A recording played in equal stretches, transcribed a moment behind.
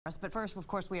But first, of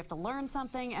course, we have to learn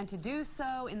something, and to do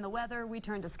so in the weather, we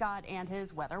turn to Scott and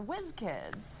his Weather Whiz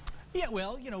Kids. Yeah,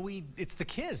 well, you know, it's the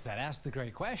kids that ask the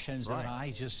great questions, right. And I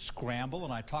just scramble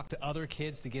and I talk to other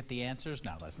kids to get the answers.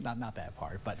 No, that's not that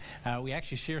part, but we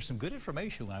actually share some good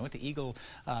information. When I went to Eagle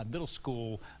Middle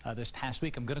School this past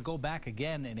week, I'm going to go back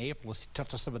again in April to talk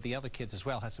to some of the other kids as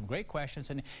well. Had some great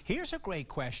questions, and here's a great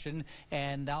question,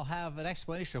 and I'll have an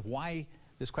explanation of why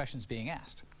this question is being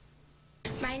asked.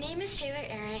 My name is Taylor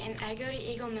Aaron, and I go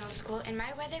to Eagle Middle School, and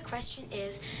my weather question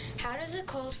is, how does a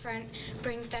cold front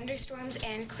bring thunderstorms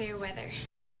and clear weather?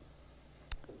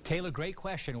 Taylor, great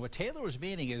question. What Taylor was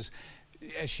meaning is,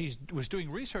 as she was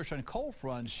doing research on cold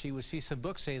fronts, she would see some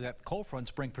books say that cold fronts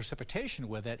bring precipitation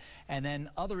with it, and then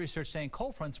other research saying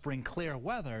cold fronts bring clear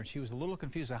weather. And she was a little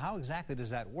confused on how exactly does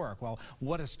that work. Well,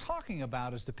 what it's talking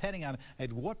about is depending on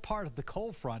at what part of the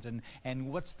cold front and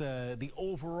what's the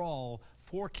overall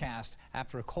forecast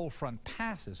after a cold front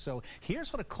passes. So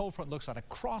here's what a cold front looks like, a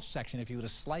cross section. If you were to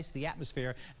slice the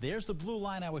atmosphere, there's the blue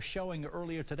line I was showing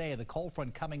earlier today, the cold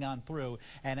front coming on through.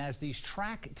 And as these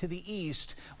track to the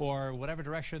east or whatever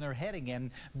direction they're heading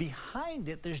in, behind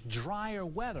it there's drier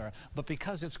weather. But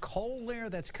because it's cold air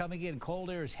that's coming in, cold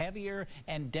air is heavier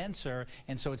and denser,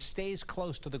 and so it stays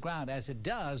close to the ground. As it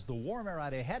does, the warm air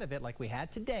out ahead of it, like we had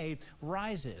today,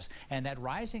 rises. And that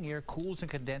rising air cools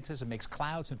and condenses and makes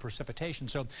clouds and precipitation.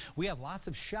 So we have lots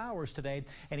of showers today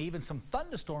and even some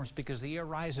thunderstorms because the air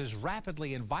rises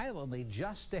rapidly and violently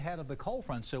just ahead of the cold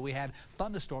front. So we had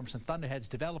thunderstorms and thunderheads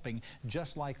developing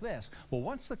just like this. Well,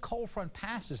 once the cold front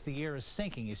passes, the air is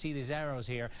sinking. You see these arrows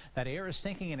here. That air is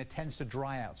sinking and it tends to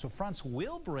dry out. So fronts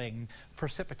will bring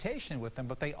precipitation with them,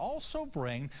 but they also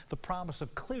bring the promise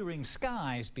of clearing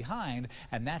skies behind,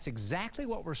 and that's exactly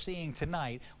what we're seeing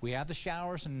tonight. We have the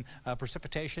showers and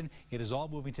precipitation. It is all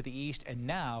moving to the east, and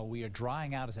now we are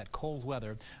drying out as that cold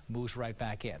weather moves right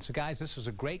back in. So guys, this was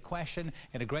a great question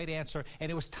and a great answer,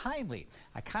 and it was timely.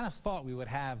 I kind of thought we would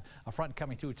have a front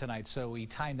coming through tonight, so we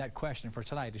timed that question for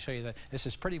tonight to show you that this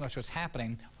is pretty much what's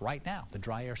happening right now. The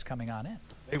dry air's coming on in.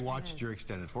 They watched your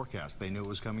extended forecast. They knew it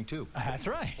was coming too. That's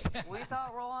right. We saw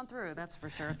it roll on through, that's for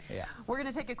sure. Yeah. We're going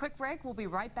to take a quick break. We'll be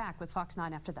right back with Fox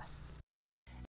 9 after this.